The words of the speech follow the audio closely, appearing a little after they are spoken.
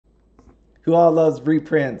Who all loves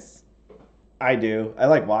reprints? I do. I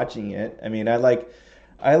like watching it. I mean, I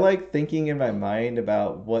like thinking in my mind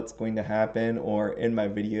about what's going to happen or in my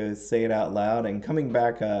videos say it out loud and coming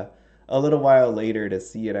back a little while later to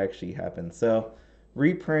see it actually happen. So,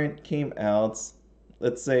 reprint came out,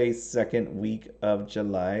 let's say second week of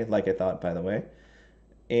July, like I thought by the way.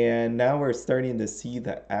 And now we're starting to see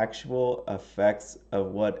the actual effects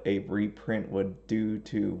of what a reprint would do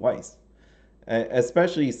to Weiss.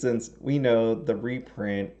 Especially since we know the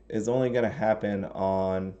reprint is only going to happen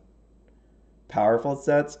on powerful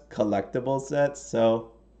sets, collectible sets.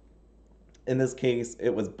 So in this case,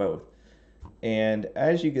 it was both. And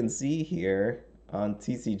as you can see here on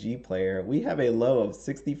TCG Player, we have a low of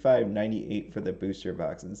 65.98 for the booster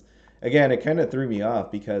boxes. Again, it kind of threw me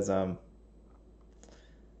off because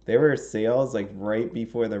there were sales like right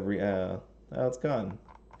before oh, it's gone.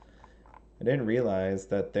 I didn't realize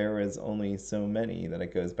that there was only so many that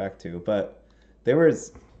it goes back to, but there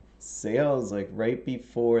was sales like right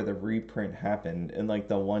before the reprint happened in like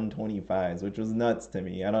the 125s, which was nuts to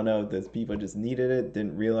me. I don't know if those people just needed it,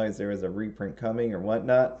 didn't realize there was a reprint coming or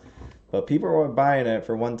whatnot, but people were buying it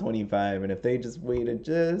for 125, and if they just waited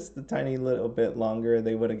just a tiny little bit longer,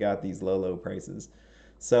 they would have got these low prices.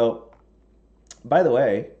 So, by the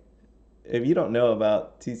way, if you don't know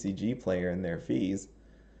about TCG Player and their fees,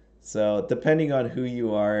 so depending on who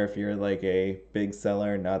you are, if you're like a big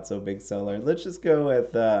seller, not so big seller, let's just go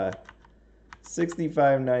with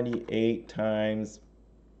 65.98 times.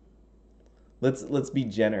 Let's be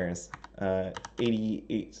generous.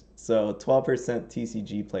 88. So 12%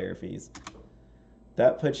 TCG player fees.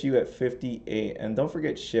 That puts you at 58, and don't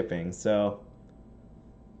forget shipping. So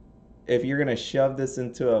if you're gonna shove this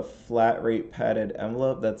into a flat rate padded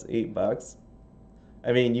envelope, that's $8.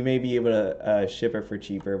 I mean, you may be able to ship it for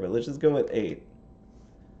cheaper, but let's just go with 8.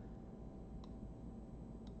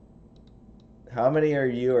 How many are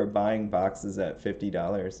you are buying boxes at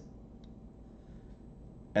 $50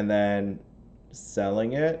 and then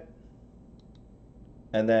selling it,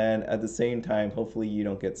 and then at the same time, hopefully you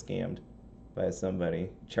don't get scammed by somebody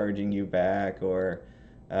charging you back or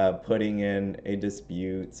putting in a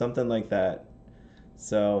dispute, something like that.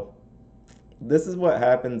 So this is what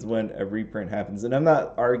happens when a reprint happens, and I'm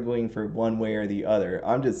not arguing for one way or the other.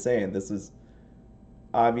 I'm just saying this is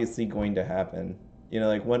obviously going to happen. You know,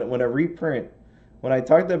 like when a reprint, when I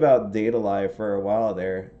talked about Data Live for a while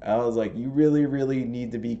there, I was like, you really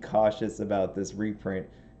need to be cautious about this reprint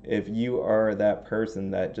if you are that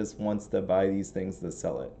person that just wants to buy these things to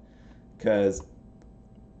sell it. Because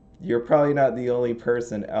you're probably not the only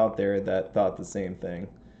person out there that thought the same thing.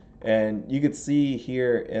 And you could see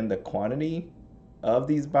here in the quantity of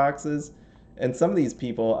these boxes, and some of these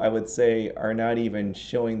people I would say are not even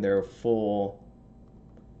showing their full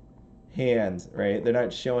hands, right? They're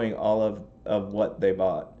not showing all of what they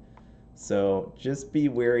bought. So just be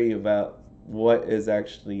wary about what is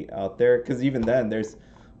actually out there. Because even then, there's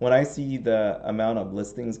when I see the amount of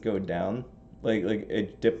listings go down, like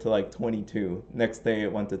it dipped to like 22. Next day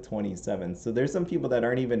it went to 27. So there's some people that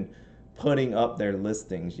aren't even putting up their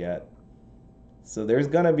listings yet. So there's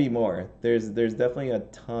gonna be more. There's definitely a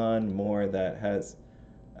ton more that has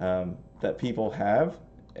that people have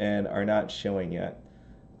and are not showing yet.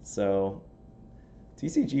 So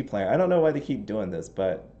TCG Player, I don't know why they keep doing this,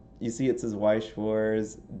 but you see it says Weiss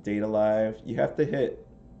Schwarz Date A. You have to hit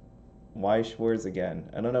Weiss Schwarz again.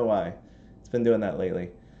 I don't know why. It's been doing that lately.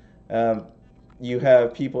 Um, you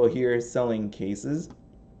have people here selling cases.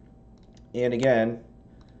 And again,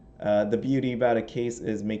 the beauty about a case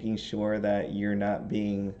is making sure that you're not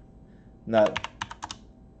being, not,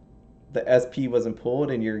 the SP wasn't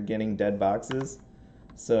pulled and you're getting dead boxes.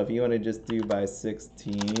 So if you want to just do by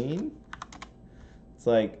 16, it's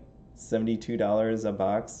like $72 a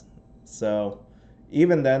box. So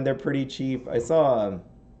even then, they're pretty cheap. I saw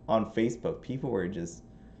on Facebook people were just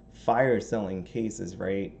fire selling cases,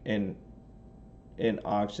 right? In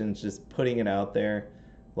auctions, just putting it out there,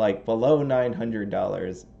 like below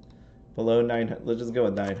 $900. Below 900, let's just go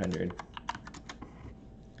with 900.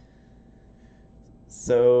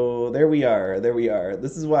 So there we are. There we are.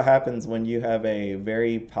 This is what happens when you have a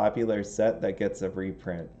very popular set that gets a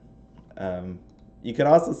reprint. Um, you could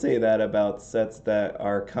also say that about sets that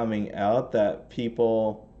are coming out that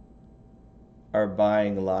people are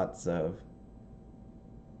buying lots of.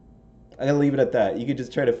 I'm gonna leave it at that. You could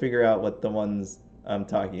just try to figure out what the ones I'm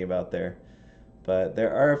talking about there. But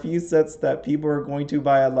there are a few sets that people are going to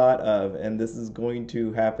buy a lot of, and this is going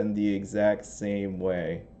to happen the exact same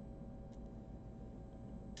way.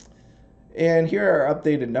 And here are our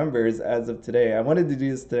updated numbers as of today. I wanted to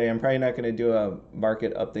do this today. I'm probably not going to do a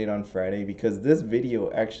market update on Friday because this video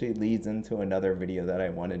actually leads into another video that I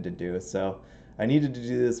wanted to do. So I needed to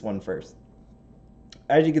do this one first.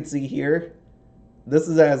 As you can see here, this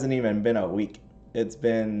hasn't even been a week. It's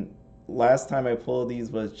been, last time I pulled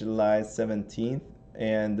these was July 17th,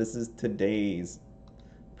 and this is today's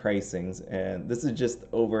pricings, and this is just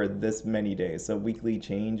over this many days, so weekly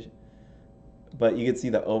change, but you can see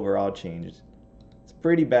the overall change. It's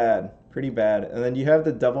pretty bad, pretty bad. And then you have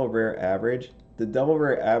the double rare average. The double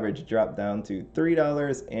rare average dropped down to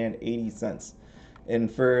 $3.80. And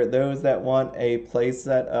for those that want a play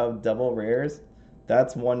set of double rares,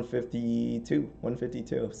 that's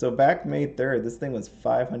 152. So back May 3rd, this thing was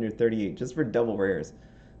 538 just for double rares.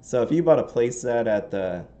 So if you bought a play set at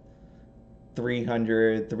the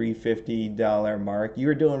 $300, $350 mark, you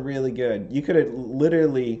were doing really good. You could have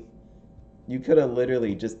literally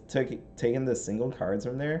just taken the single cards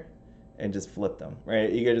from there and just flipped them, right?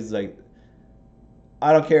 You could just like,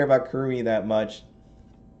 I don't care about Kurumi that much.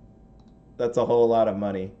 That's a whole lot of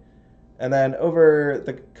money. And then over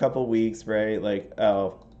the couple weeks, right, like,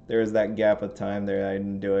 oh, there was that gap of time there. I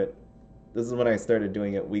didn't do it. This is when I started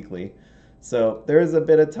doing it weekly. So there was a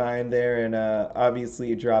bit of time there, and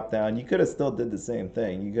obviously it dropped down. You could have still did the same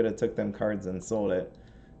thing. You could have took them cards and sold it.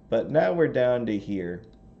 But now we're down to here.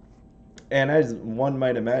 And as one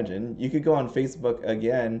might imagine, you could go on Facebook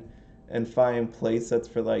again and find play sets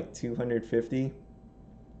for like 250.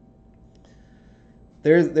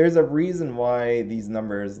 There's a reason why these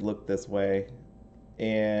numbers look this way,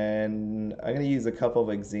 and I'm going to use a couple of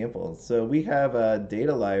examples. So we have a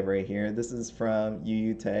data live right here. This is from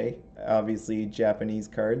UUT, obviously Japanese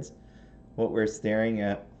cards, what we're staring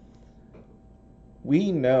at.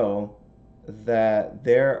 We know that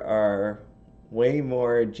there are way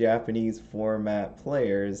more Japanese format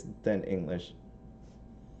players than English.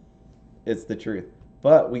 It's the truth.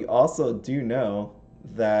 But we also do know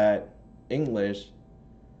that English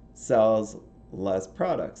sells less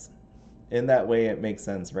products. In that way, it makes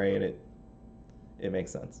sense, right? It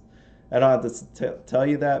makes sense. I don't have to tell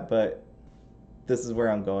you that, but this is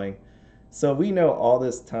where I'm going. So we know all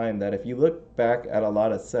this time that if you look back at a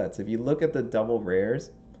lot of sets, if you look at the double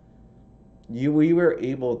rares, we were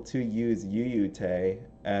able to use UUT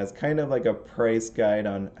as kind of like a price guide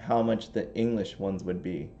on how much the English ones would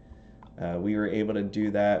be. We were able to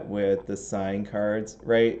do that with the sign cards,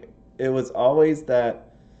 right? It was always that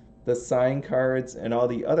the sign cards and all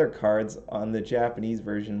the other cards on the Japanese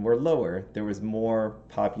version were lower. There was more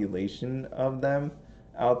population of them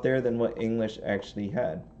out there than what English actually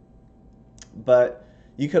had. But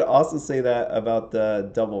you could also say that about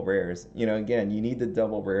the double rares. You know, again, you need the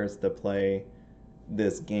double rares to play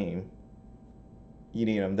this game. You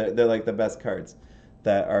need them. They're like the best cards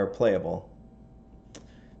that are playable.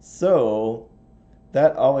 So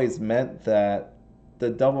that always meant that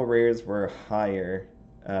the double rares were higher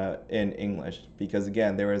in English because,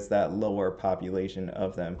 again, there was that lower population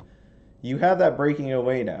of them. You have that breaking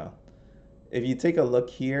away now. If you take a look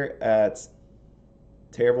here at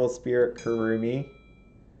Terrible Spirit Kurumi,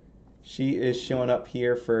 she is showing up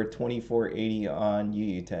here for 2480 on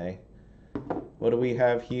UUT. What do we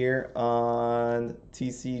have here on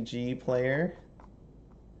TCG Player?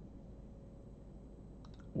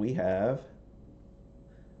 We have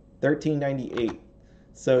 1398.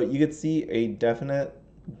 So you could see a definite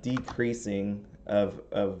decreasing of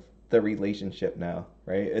the relationship now,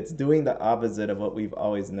 right? It's doing the opposite of what we've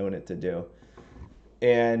always known it to do.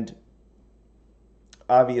 And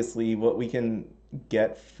obviously what we can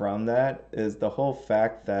get from that is the whole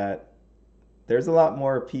fact that there's a lot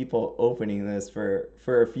more people opening this for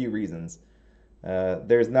a few reasons.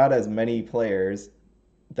 There's not as many players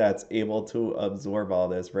that's able to absorb all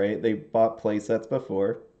this, right? They bought play sets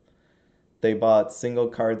before. They bought single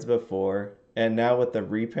cards before. And now with the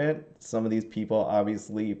reprint, some of these people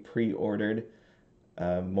obviously pre-ordered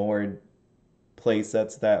more play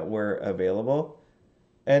sets that were available.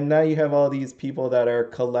 And now you have all these people that are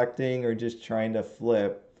collecting or just trying to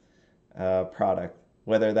flip product.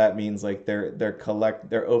 Whether that means like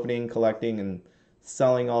they're opening, collecting, and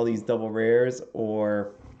selling all these double rares,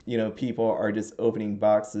 or people are just opening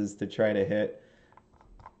boxes to try to hit.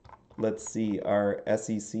 Let's see our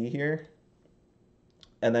SEC here,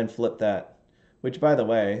 and then flip that. Which, by the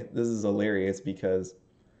way, this is hilarious because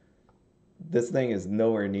this thing is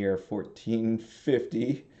nowhere near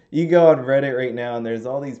 1450. You go on Reddit right now, and there's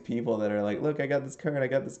all these people that are like, "Look, I got this card. I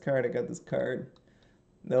got this card. I got this card."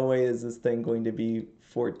 No way is this thing going to be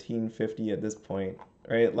 1450 at this point,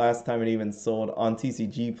 right? Last time it even sold on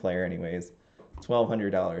TCG Player anyways,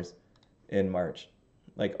 $1,200 in March.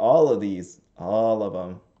 Like all of these, all of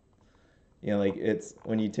them. You know, like it's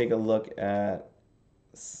when you take a look at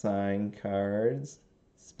sign cards,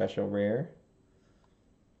 special rare.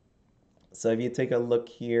 So if you take a look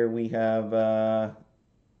here, we have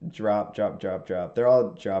drop, drop, drop, drop. They're all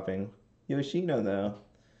dropping. Yoshino though,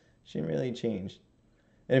 she didn't really change.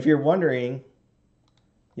 And if you're wondering,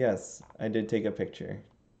 yes, I did take a picture.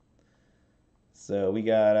 So we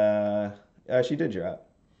got she did drop.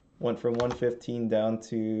 Went from 115 down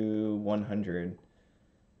to 100.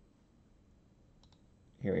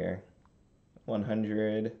 Here we are.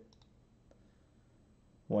 100,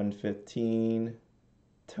 115,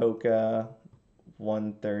 Toka,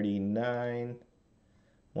 139,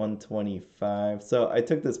 125. So I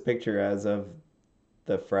took this picture as of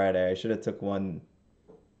the Friday. I should have took one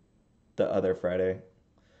the other Friday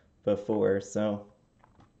before. So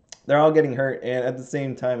they're all getting hurt, and at the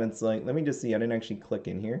same time, it's like, let me just see. I didn't actually click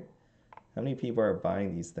in here. How many people are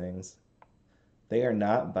buying these things? They are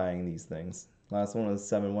not buying these things. Last one was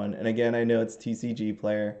 7-1. And again, I know it's TCG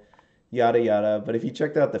player, yada yada. But if you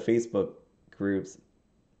checked out the Facebook groups,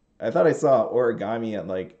 I thought I saw origami at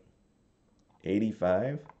like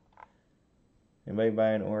 85. Anybody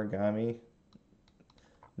buying origami?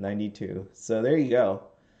 92. So there you go.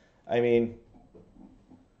 I mean,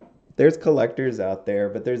 there's collectors out there,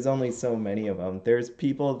 but there's only so many of them. There's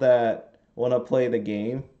people that want to play the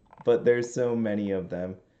game, but there's so many of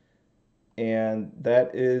them. And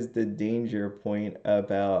that is the danger point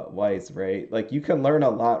about Weiss, right? Like you can learn a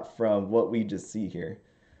lot from what we just see here.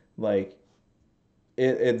 Like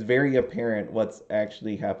it's very apparent what's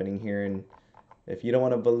actually happening here. And if you don't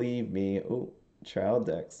want to believe me, oh, child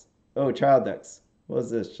decks. Oh, child decks. What was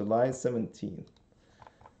this? July 17th.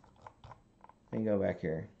 Let me go back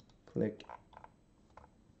here. Click.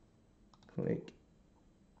 Click.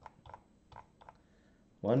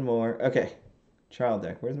 One more. Okay. Trial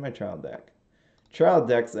deck. Where's my trial deck? Trial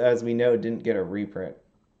decks, as we know, didn't get a reprint.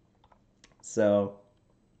 So,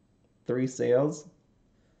 3 sales,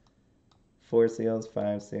 4 sales,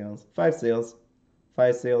 5 sales, 5 sales,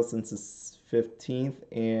 5 sales since the 15th,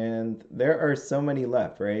 and there are so many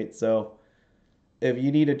left, right? So, if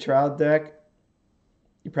you need a trial deck,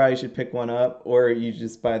 you probably should pick one up, or you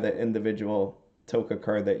just buy the individual Toka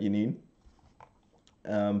card that you need.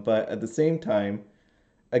 But at the same time,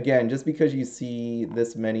 again, just because you see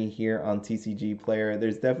this many here on TCG Player,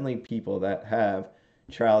 there's definitely people that have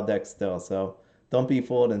trial decks still. So don't be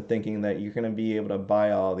fooled in thinking that you're going to be able to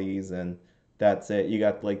buy all these and that's it. You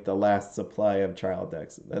got like the last supply of trial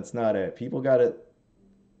decks. That's not it. People got it.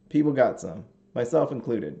 People got some, myself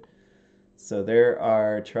included. So there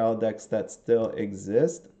are trial decks that still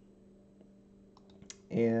exist.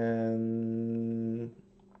 And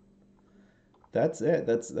that's it.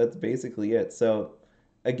 That's basically it. So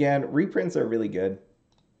again, reprints are really good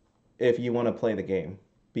if you want to play the game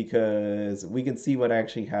because we can see what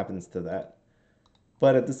actually happens to that.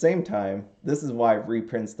 But at the same time, this is why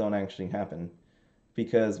reprints don't actually happen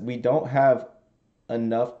because we don't have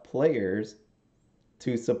enough players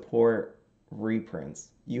to support reprints.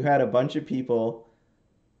 You had a bunch of people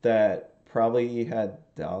that probably had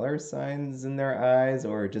dollar signs in their eyes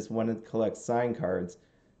or just wanted to collect sign cards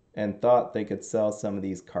and thought they could sell some of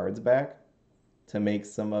these cards back to make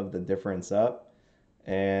some of the difference up.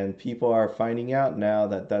 And people are finding out now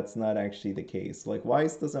that that's not actually the case. Like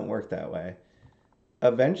Weiss doesn't work that way.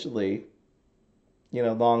 Eventually,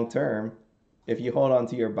 long term, if you hold on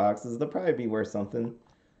to your boxes, they'll probably be worth something.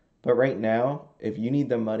 But right now, if you need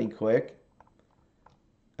the money quick,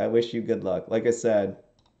 I wish you good luck. Like I said,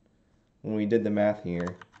 when we did the math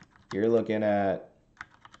here, you're looking at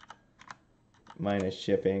minus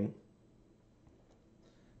shipping.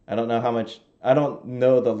 I don't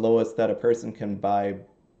know the lowest that a person can buy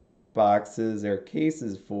boxes or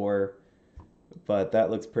cases for, but that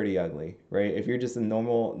looks pretty ugly, right? If you're just a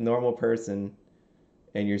normal person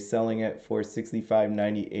and you're selling it for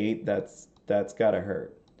 $65.98, that's gotta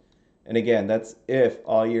hurt. And again, that's if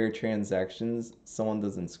all your transactions, someone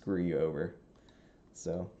doesn't screw you over.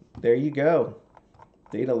 So there you go.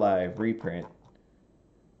 Data Live reprint.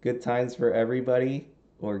 Good times for everybody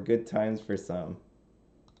or good times for some.